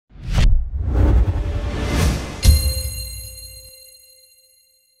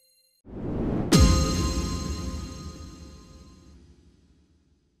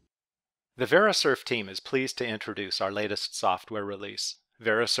The Verisurf team is pleased to introduce our latest software release,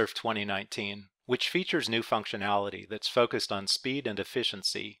 Verisurf 2019, which features new functionality that's focused on speed and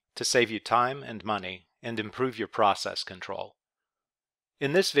efficiency to save you time and money and improve your process control.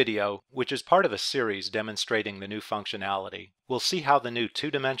 In this video, which is part of a series demonstrating the new functionality, we'll see how the new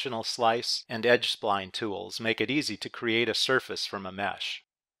two-dimensional slice and edge spline tools make it easy to create a surface from a mesh.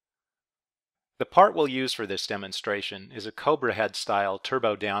 The part we'll use for this demonstration is a cobra head style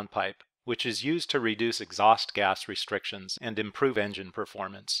turbo downpipe, which is used to reduce exhaust gas restrictions and improve engine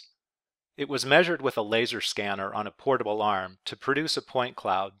performance. It was measured with a laser scanner on a portable arm to produce a point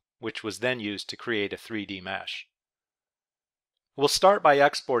cloud, which was then used to create a 3D mesh. We'll start by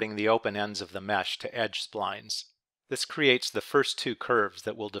exporting the open ends of the mesh to edge splines. This creates the first two curves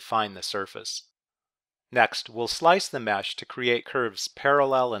that will define the surface. Next, we'll slice the mesh to create curves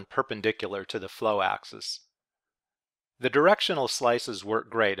parallel and perpendicular to the flow axis. The directional slices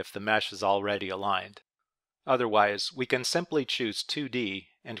work great if the mesh is already aligned. Otherwise, we can simply choose 2D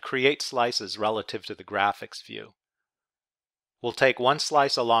and create slices relative to the graphics view. We'll take one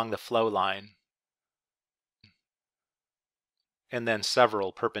slice along the flow line and then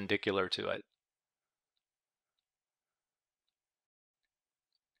several perpendicular to it.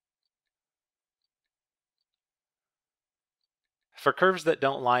 For curves that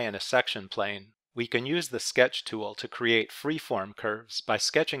don't lie in a section plane, we can use the sketch tool to create freeform curves by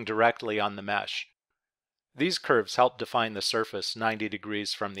sketching directly on the mesh. These curves help define the surface 90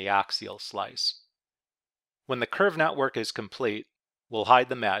 degrees from the axial slice. When the curve network is complete, we'll hide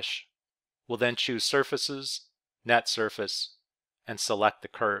the mesh. We'll then choose Surfaces, Net Surface, and select the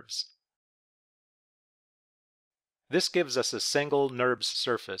curves. This gives us a single NURBS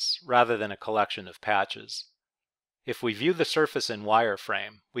surface rather than a collection of patches. If we view the surface in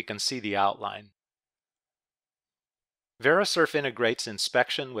Wireframe, we can see the outline. Verisurf integrates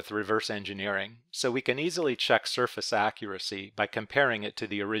inspection with reverse engineering, so we can easily check surface accuracy by comparing it to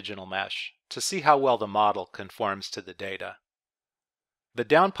the original mesh to see how well the model conforms to the data. The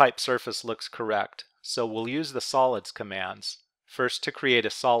downpipe surface looks correct, so we'll use the solids commands, first to create a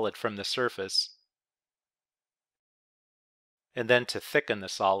solid from the surface, and then to thicken the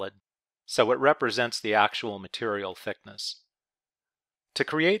solid, so it represents the actual material thickness. To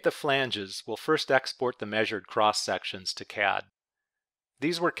create the flanges, we'll first export the measured cross-sections to CAD.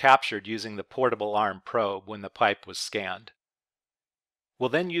 These were captured using the portable arm probe when the pipe was scanned. We'll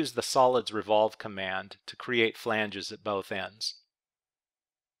then use the solids revolve command to create flanges at both ends.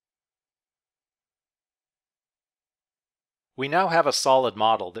 We now have a solid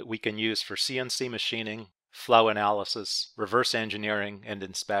model that we can use for CNC machining, flow analysis, reverse engineering, and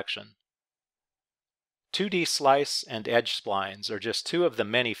inspection. 2D slice and edge splines are just two of the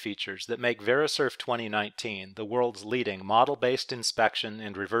many features that make Verisurf 2019 the world's leading model-based inspection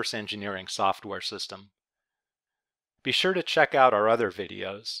and reverse engineering software system. Be sure to check out our other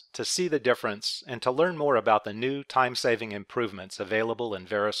videos to see the difference and to learn more about the new time-saving improvements available in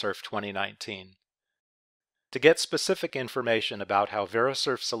Verisurf 2019. To get specific information about how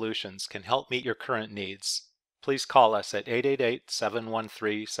Verisurf solutions can help meet your current needs, please call us at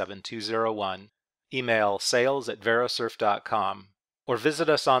 888-713-7201, email sales@verisurf.com, or visit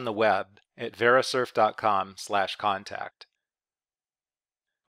us on the web at verisurf.com/contact.